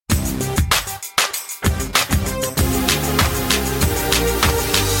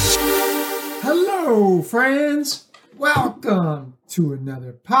Hello, friends. Welcome to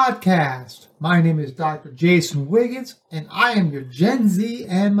another podcast. My name is Dr. Jason Wiggins, and I am your Gen Z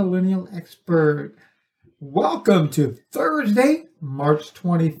and Millennial expert. Welcome to Thursday, March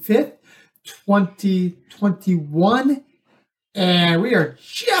 25th, 2021, and we are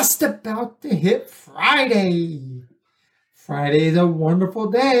just about to hit Friday. Friday is a wonderful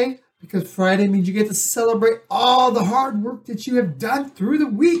day because Friday means you get to celebrate all the hard work that you have done through the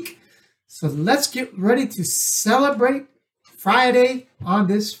week. So let's get ready to celebrate Friday on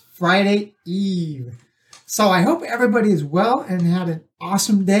this Friday Eve. So I hope everybody is well and had an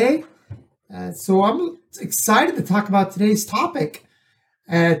awesome day. So I'm excited to talk about today's topic.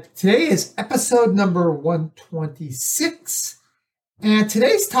 Today is episode number 126. And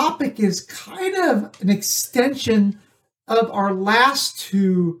today's topic is kind of an extension of our last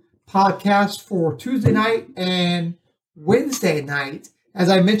two podcasts for Tuesday night and Wednesday night. As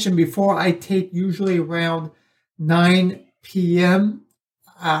I mentioned before, I take usually around 9 p.m.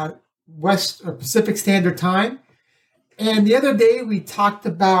 West or Pacific Standard Time. And the other day we talked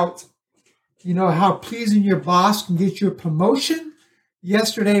about, how pleasing your boss can get you a promotion.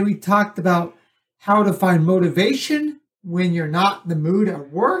 Yesterday we talked about how to find motivation when you're not in the mood at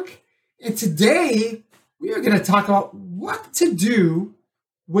work. And today we are going to talk about what to do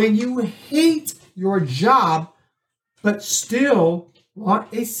when you hate your job but still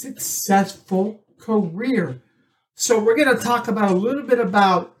want a successful career. So we're going to talk about a little bit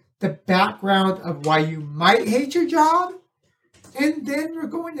about the background of why you might hate your job. And then we're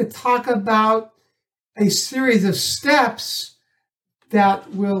going to talk about a series of steps that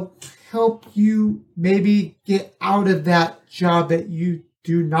will help you maybe get out of that job that you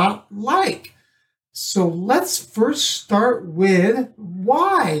do not like. So let's first start with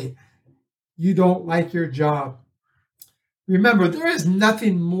why you don't like your job. Remember, there is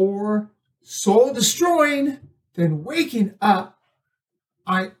nothing more soul-destroying than waking up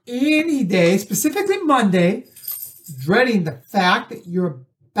on any day, specifically Monday, dreading the fact that you're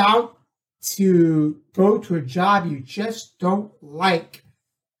about to go to a job you just don't like.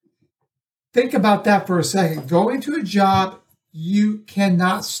 Think about that for a second. Going to a job you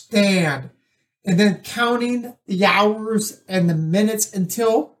cannot stand, and then counting the hours and the minutes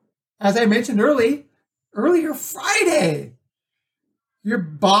until, as I mentioned earlier, Friday. Your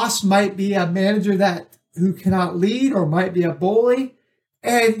boss might be a manager who cannot lead or might be a bully,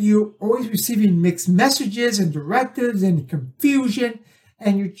 and you're always receiving mixed messages and directives and confusion,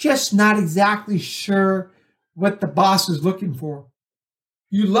 and you're just not exactly sure what the boss is looking for.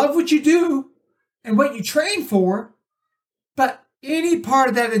 You love what you do and what you train for, but any part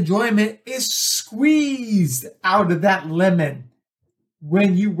of that enjoyment is squeezed out of that lemon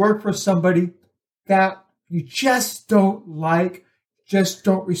when you work for somebody that you just don't like, just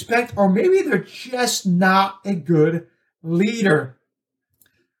don't respect, or maybe they're just not a good leader.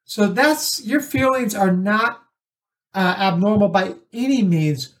 So your feelings are not abnormal by any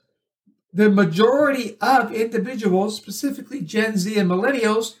means. The majority of individuals, specifically Gen Z and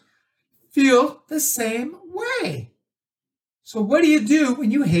millennials, feel the same way. So what do you do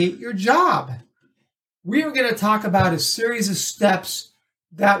when you hate your job? We are going to talk about a series of steps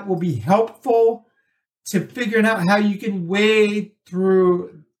that will be helpful to figuring out how you can wade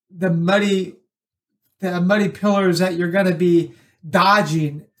through the muddy pillars that you're going to be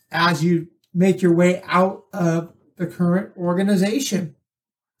dodging as you make your way out of the current organization.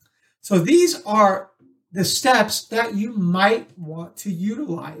 So these are the steps that you might want to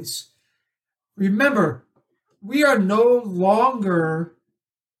utilize. Remember, we are no longer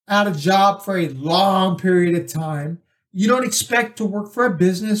at a job for a long period of time. You don't expect to work for a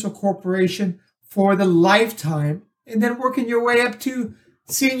business or corporation for the lifetime and then working your way up to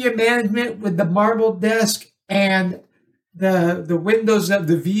senior management with the marble desk and the windows of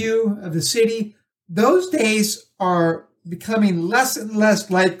the view of the city. Those days are becoming less and less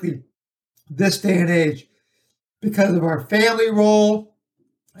likely this day and age because of our family role.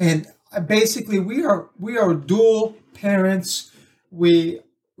 And basically we are dual parents.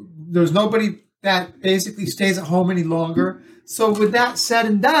 There's nobody that basically stays at home any longer. So with that said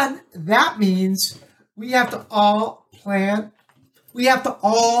and done, that means we have to all plan. We have to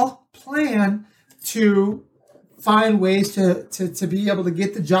all plan to find ways to be able to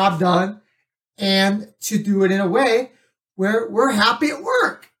get the job done and to do it in a way where we're happy at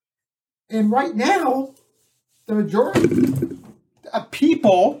work. And right now, the majority of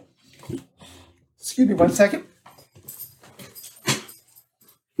people, excuse me one second.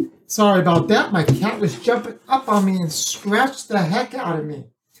 Sorry about that. My cat was jumping up on me and scratched the heck out of me.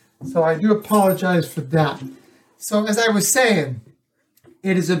 So I do apologize for that. So as I was saying,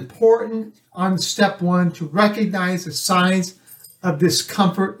 it is important on step 1 to recognize the signs of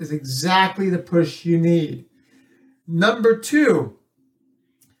discomfort is exactly the push you need. Number 2,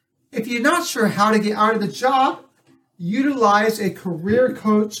 if you're not sure how to get out of the job, utilize a career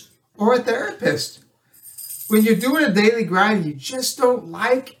coach or a therapist. When you're doing a daily grind you just don't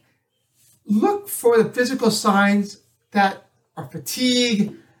like, look for the physical signs that are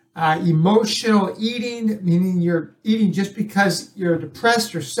fatigue, emotional eating, meaning you're eating just because you're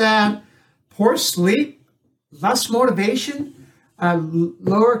depressed or sad, poor sleep, less motivation,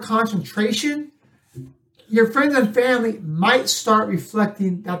 lower concentration. Your friends and family might start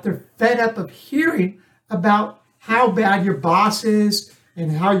reflecting that they're fed up of hearing about how bad your boss is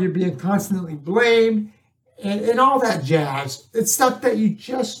and how you're being constantly blamed and all that jazz. It's stuff that you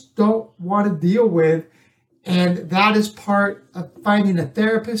just don't want to deal with. And that is part of finding a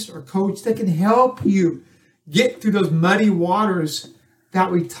therapist or coach that can help you get through those muddy waters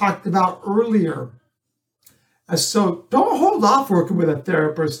that we talked about earlier. So don't hold off working with a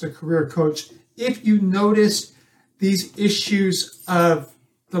therapist or career coach if you notice these issues of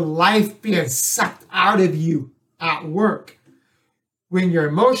the life being sucked out of you at work. When your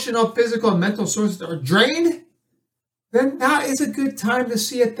emotional, physical, and mental sources are drained, then that is a good time to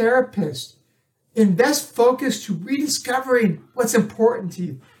see a therapist. Invest focus to rediscovering what's important to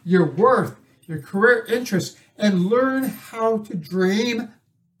you, your worth, your career interests, and learn how to dream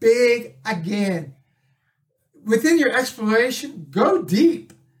big again. Within your exploration, go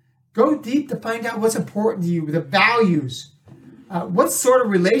deep. Go deep to find out what's important to you, the values. What sort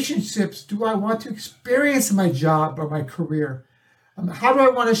of relationships do I want to experience in my job or my career? How do I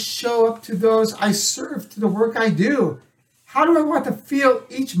want to show up to those I serve, to the work I do? How do I want to feel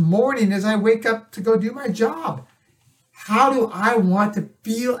each morning as I wake up to go do my job? How do I want to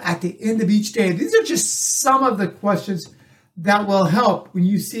feel at the end of each day? These are just some of the questions that will help when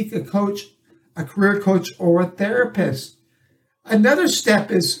you seek a coach, a career coach, or a therapist. Another step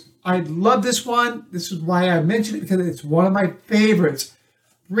is, I love this one. This is why I mentioned it, because it's one of my favorites.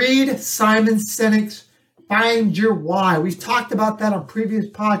 Read Simon Sinek's Find Your Why. We've talked about that on previous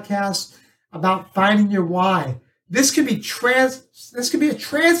podcasts about finding your why. This could be a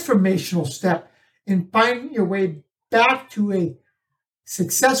transformational step in finding your way back to a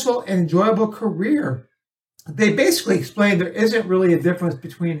successful and enjoyable career. They basically explain there isn't really a difference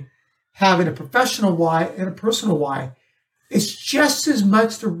between having a professional why and a personal why. It's just as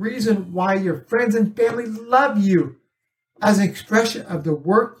much the reason why your friends and family love you as an expression of the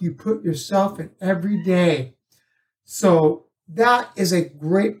work you put yourself in every day. So that is a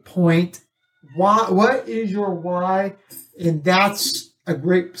great point. Why? What is your why? And that's a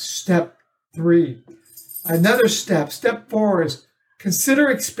great step 3. Another step 4 is consider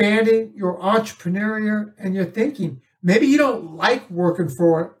expanding your entrepreneurial and your thinking. Maybe you don't like working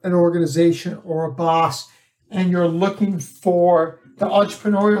for an organization or a boss and you're looking for the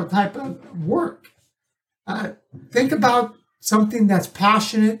entrepreneurial type of work. Think about something that's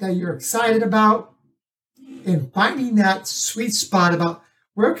passionate, that you're excited about, and finding that sweet spot about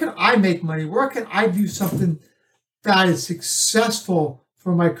where can I make money? Where can I do something that is successful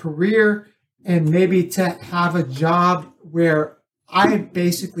for my career, and maybe to have a job where I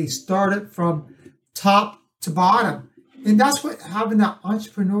basically started from top to bottom. And that's what having that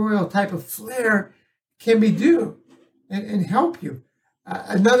entrepreneurial type of flair can be do and help you.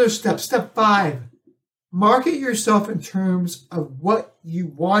 Another step 5, market yourself in terms of what you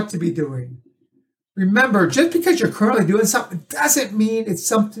want to be doing. Remember, just because you're currently doing something doesn't mean it's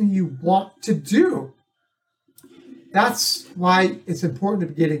something you want to do. That's why it's important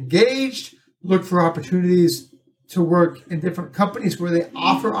to get engaged, look for opportunities to work in different companies where they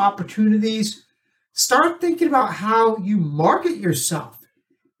offer opportunities. Start thinking about how you market yourself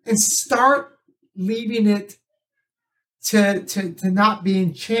and start leaving it to not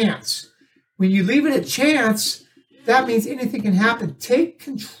being chance. When you leave it at chance, that means anything can happen. Take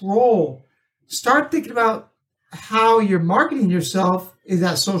control. Start thinking about how you're marketing yourself. Is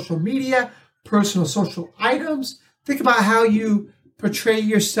that social media, personal social items? Think about how you portray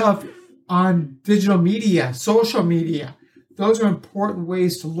yourself on digital media, social media. Those are important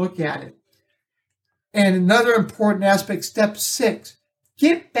ways to look at it. And another important aspect, step 6,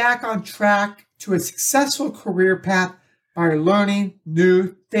 get back on track to a successful career path by learning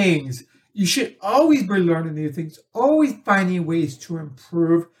new things. You should always be learning new things, always finding ways to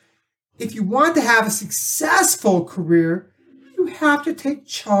improve. If you want to have a successful career, you have to take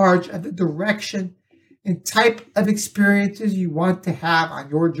charge of the direction and type of experiences you want to have on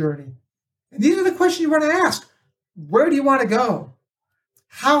your journey. And these are the questions you want to ask. Where do you want to go?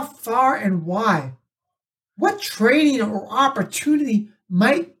 How far and why? What training or opportunity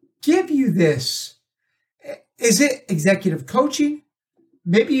might give you this. Is it executive coaching?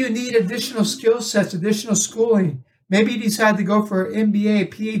 Maybe you need additional skill sets, additional schooling. Maybe you decide to go for an MBA,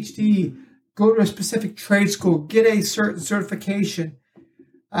 PhD, go to a specific trade school, get a certain certification.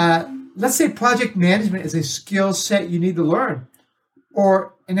 Let's say project management is a skill set you need to learn.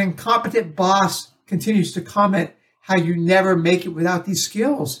 Or an incompetent boss continues to comment how you never make it without these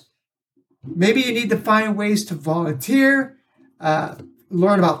skills. Maybe you need to find ways to volunteer,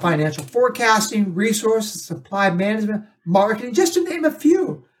 learn about financial forecasting, resources, supply management, marketing, just to name a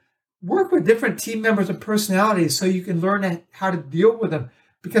few. Work with different team members and personalities so you can learn how to deal with them.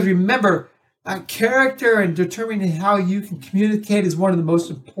 Because remember, character and determining how you can communicate is one of the most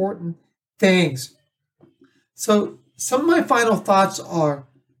important things. So some of my final thoughts are,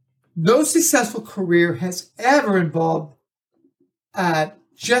 no successful career has ever involved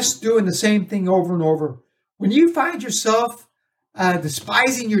just doing the same thing over and over. When you find yourself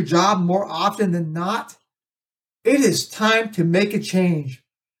despising your job more often than not, it is time to make a change.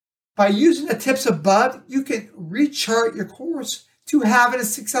 By using the tips above, you can rechart your course to having a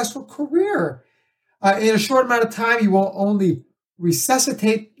successful career. In a short amount of time, you will only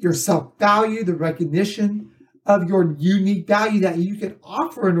resuscitate your self-value, the recognition of your unique value that you can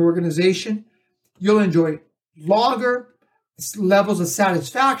offer an organization. You'll enjoy longer levels of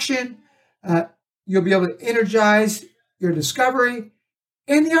satisfaction. You'll be able to energize your discovery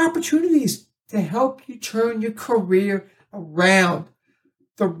and the opportunities to help you turn your career around.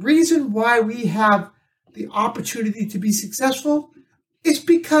 The reason why we have the opportunity to be successful is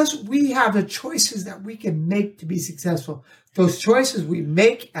because we have the choices that we can make to be successful. Those choices we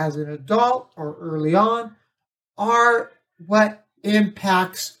make as an adult or early on are what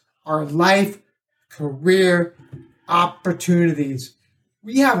impacts our life, career, opportunities.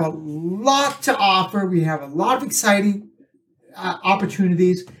 We have a lot to offer. We have a lot of exciting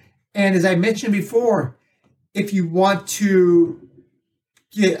opportunities. And as I mentioned before, if you want to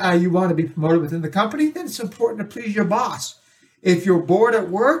be promoted within the company, then it's important to please your boss. If you're bored at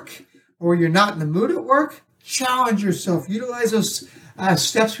work or you're not in the mood at work, challenge yourself. Utilize those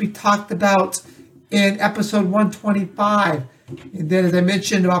steps we talked about in episode 125. And then, as I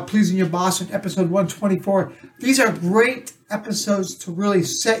mentioned about pleasing your boss in episode 124, these are great episodes to really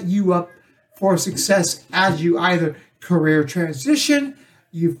set you up for success as you either career transition,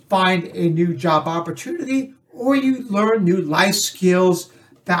 you find a new job opportunity, or you learn new life skills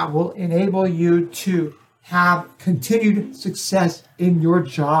that will enable you to have continued success in your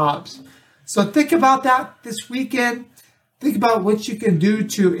jobs. So think about that this weekend. Think about what you can do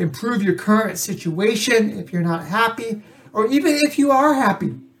to improve your current situation if you're not happy, or even if you are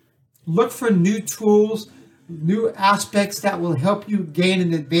happy. Look for new tools, new aspects that will help you gain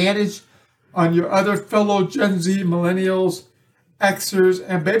an advantage on your other fellow Gen Z, millennials, Xers,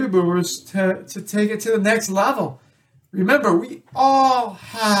 and baby boomers to take it to the next level. Remember, we all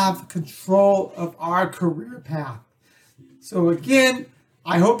have control of our career path. So again,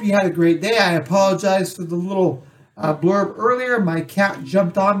 I hope you had a great day. I apologize for the little blurb earlier. My cat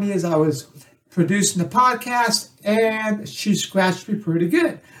jumped on me as I was producing the podcast, and she scratched me pretty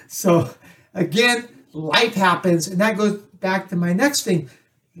good. So again, life happens, and that goes back to my next thing.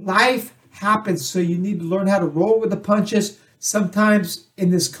 Life happens, so you need to learn how to roll with the punches. Sometimes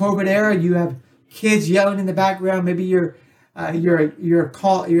in this COVID era, you have kids yelling in the background. Maybe you work at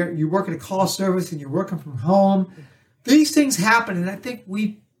a call service and you're working from home. These things happen, and I think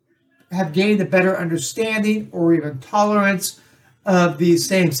we have gained a better understanding or even tolerance of these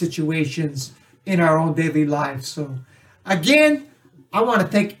same situations in our own daily lives. So again, I want to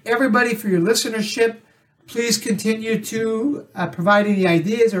thank everybody for your listenership. Please continue to provide any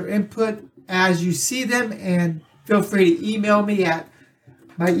ideas or input as you see them, and feel free to email me at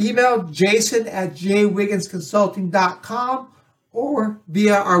my email, jason@jwigginsconsulting.com, or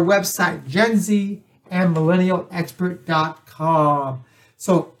via our website, genzandmillennialexpert.com.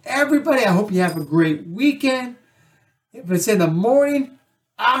 So everybody, I hope you have a great weekend. If it's in the morning,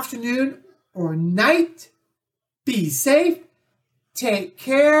 afternoon, or night, be safe, take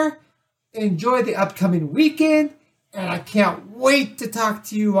care, enjoy the upcoming weekend, and I can't wait to talk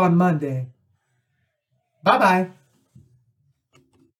to you on Monday. Bye-bye.